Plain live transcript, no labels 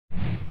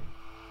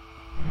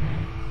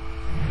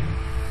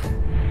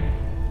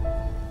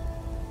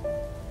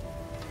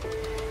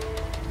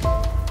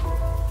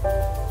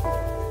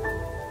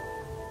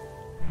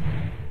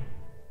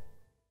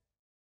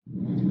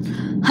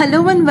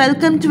Hello and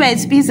welcome to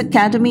Essbeez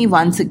Academy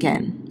once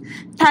again.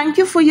 Thank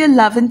you for your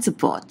love and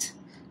support.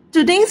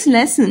 Today's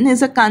lesson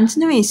is a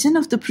continuation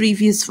of the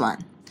previous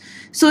one.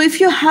 So if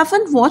you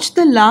haven't watched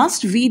the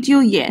last video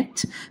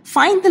yet,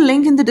 find the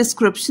link in the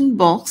description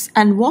box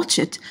and watch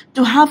it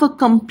to have a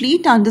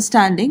complete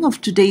understanding of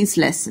today's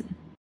lesson.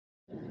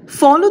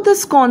 Follow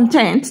this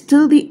content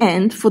till the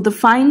end for the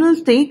final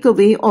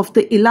takeaway of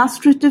the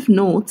illustrative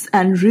notes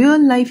and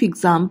real-life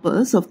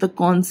examples of the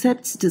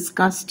concepts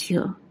discussed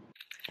here.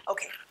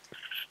 Okay.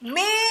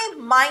 May,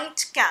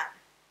 might, can.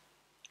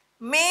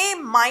 May,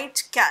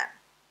 might, can.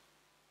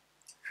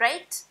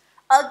 Right?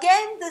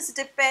 Again, this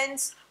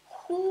depends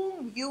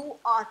whom you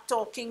are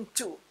talking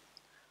to,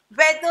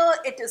 whether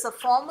it is a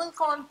formal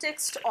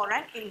context or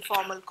an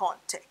informal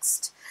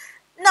context.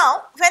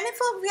 Now,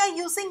 whenever we are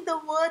using the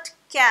word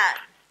can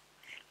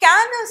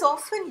is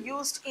often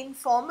used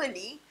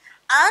informally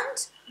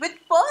and with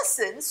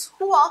persons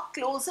who are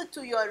closer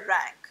to your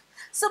rank.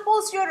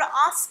 Suppose you are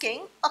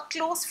asking a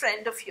close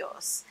friend of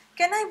yours,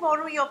 can I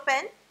borrow your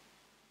pen?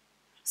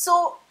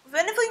 So,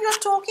 whenever you are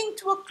talking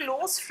to a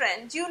close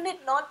friend, you need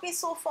not be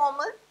so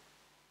formal,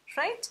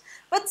 right?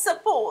 But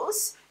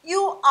suppose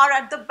you are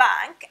at the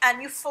bank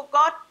and you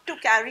forgot to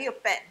carry a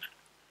pen.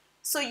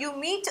 So, you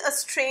meet a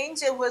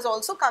stranger who has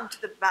also come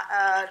to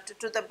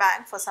the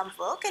bank for some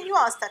work and you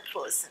ask that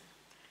person,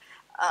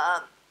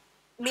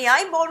 may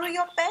I borrow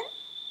your pen?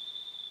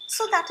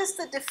 So, that is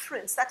the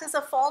difference. That's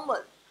a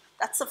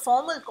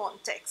formal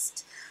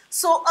context.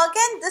 So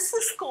again, this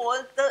is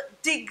called the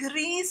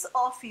degrees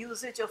of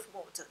usage of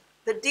modal,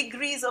 the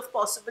degrees of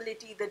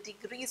possibility, the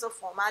degrees of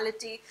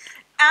formality,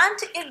 and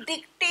it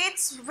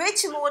dictates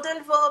which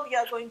modal verb you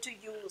are going to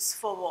use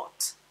for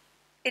what.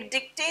 It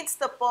dictates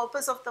the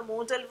purpose of the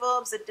modal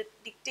verbs, it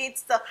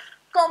dictates the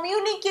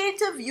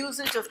communicative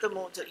usage of the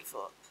modal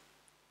verb.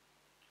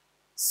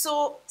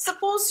 So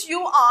suppose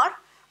you are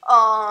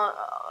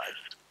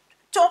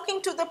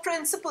talking to the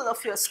principal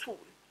of your school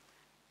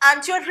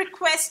and you're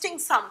requesting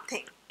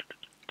something.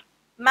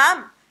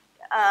 Ma'am,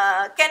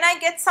 can I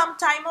get some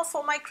time off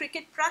for my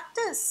cricket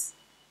practice?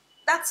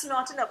 That's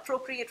not an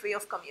appropriate way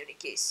of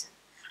communication.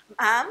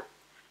 Ma'am,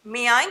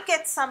 may I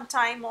get some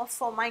time off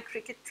for my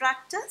cricket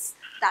practice?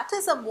 That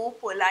is a more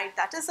polite,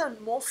 that is a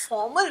more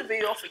formal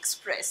way of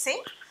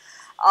expressing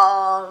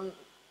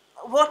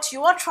what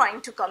you are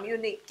trying to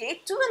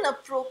communicate to an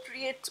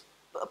appropriate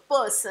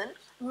person,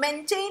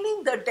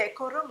 maintaining the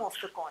decorum of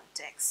the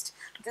context.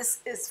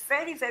 This is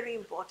very, very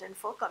important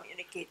for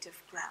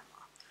communicative grammar.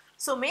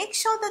 So make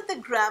sure that the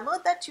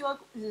grammar that you are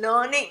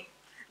learning,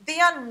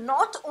 they are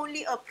not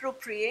only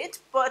appropriate,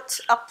 but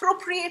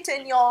appropriate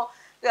in your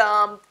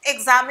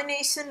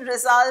examination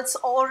results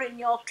or in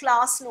your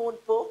class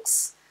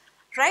notebooks,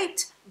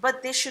 right?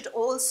 But they should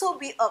also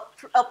be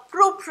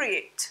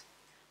appropriate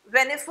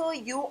whenever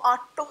you are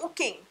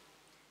talking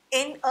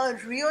in a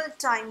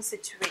real-time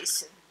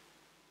situation,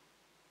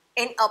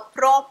 in a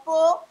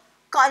proper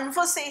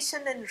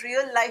conversation in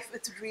real life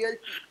with real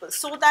people,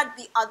 so that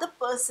the other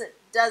person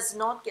does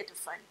not get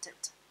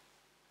offended.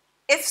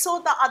 If so,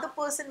 the other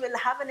person will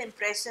have an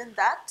impression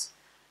that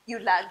you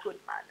lack good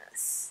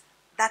manners.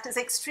 That is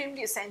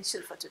extremely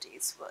essential for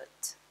today's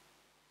world.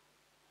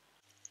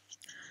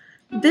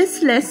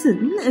 This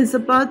lesson is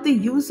about the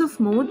use of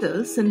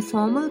modals in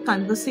formal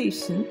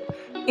conversation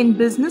in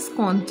business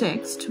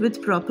context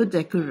with proper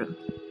decorum.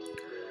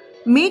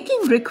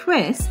 Making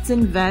requests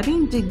in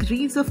varying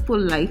degrees of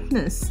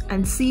politeness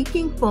and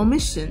seeking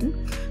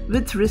permission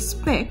with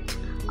respect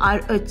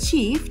are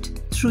achieved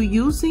through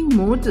using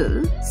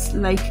modals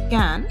like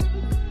can,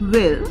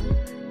 will,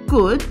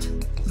 could,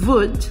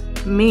 would,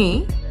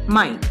 may,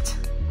 might.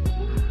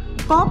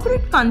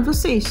 Corporate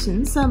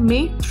conversations are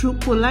made through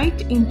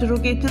polite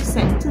interrogative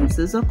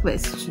sentences or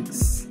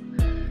questions.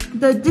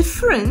 The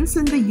difference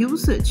in the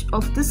usage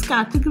of this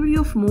category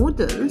of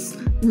modals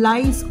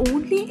lies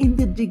only in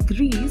the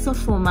degrees of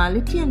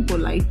formality and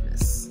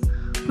politeness,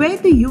 where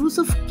the use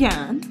of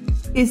can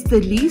is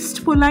the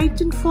least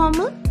polite and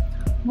formal,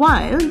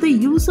 while the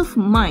use of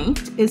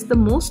might is the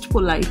most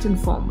polite and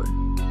formal.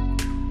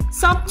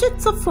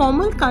 Subjects of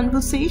formal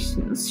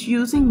conversations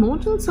using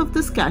modals of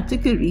this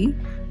category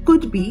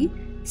could be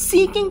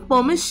seeking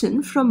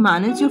permission from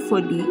manager for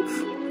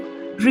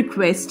leave,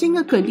 requesting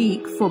a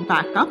colleague for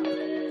backup,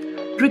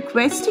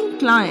 requesting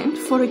client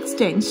for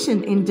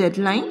extension in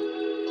deadline,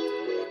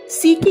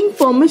 seeking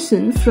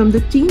permission from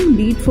the team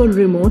lead for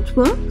remote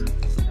work,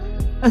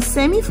 a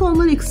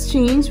semi-formal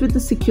exchange with the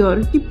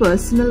security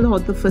personnel or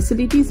the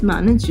facilities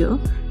manager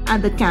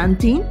at the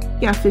canteen,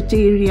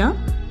 cafeteria,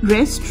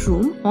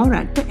 restroom or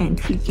at the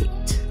entry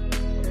gate.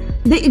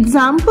 The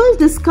example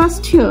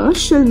discussed here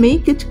shall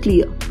make it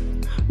clear.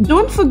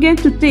 Don't forget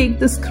to take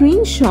the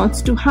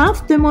screenshots to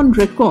have them on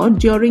record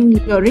during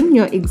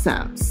your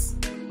exams.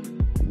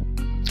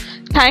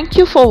 Thank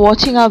you for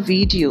watching our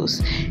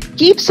videos.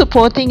 Keep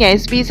supporting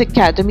Essbeez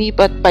Academy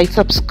by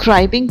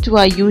subscribing to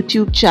our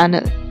YouTube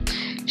channel.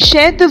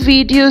 Share the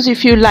videos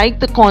if you like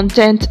the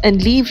content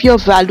and leave your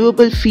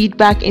valuable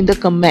feedback in the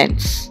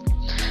comments.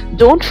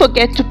 Don't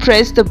forget to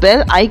press the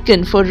bell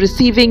icon for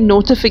receiving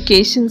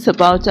notifications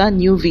about our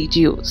new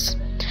videos.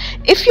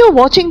 If you're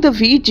watching the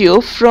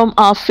video from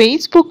our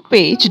Facebook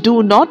page,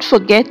 do not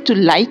forget to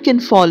like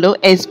and follow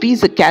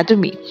Essbeez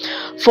Academy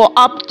for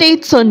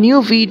updates on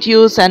new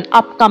videos and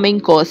upcoming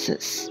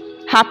courses.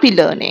 Happy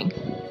learning!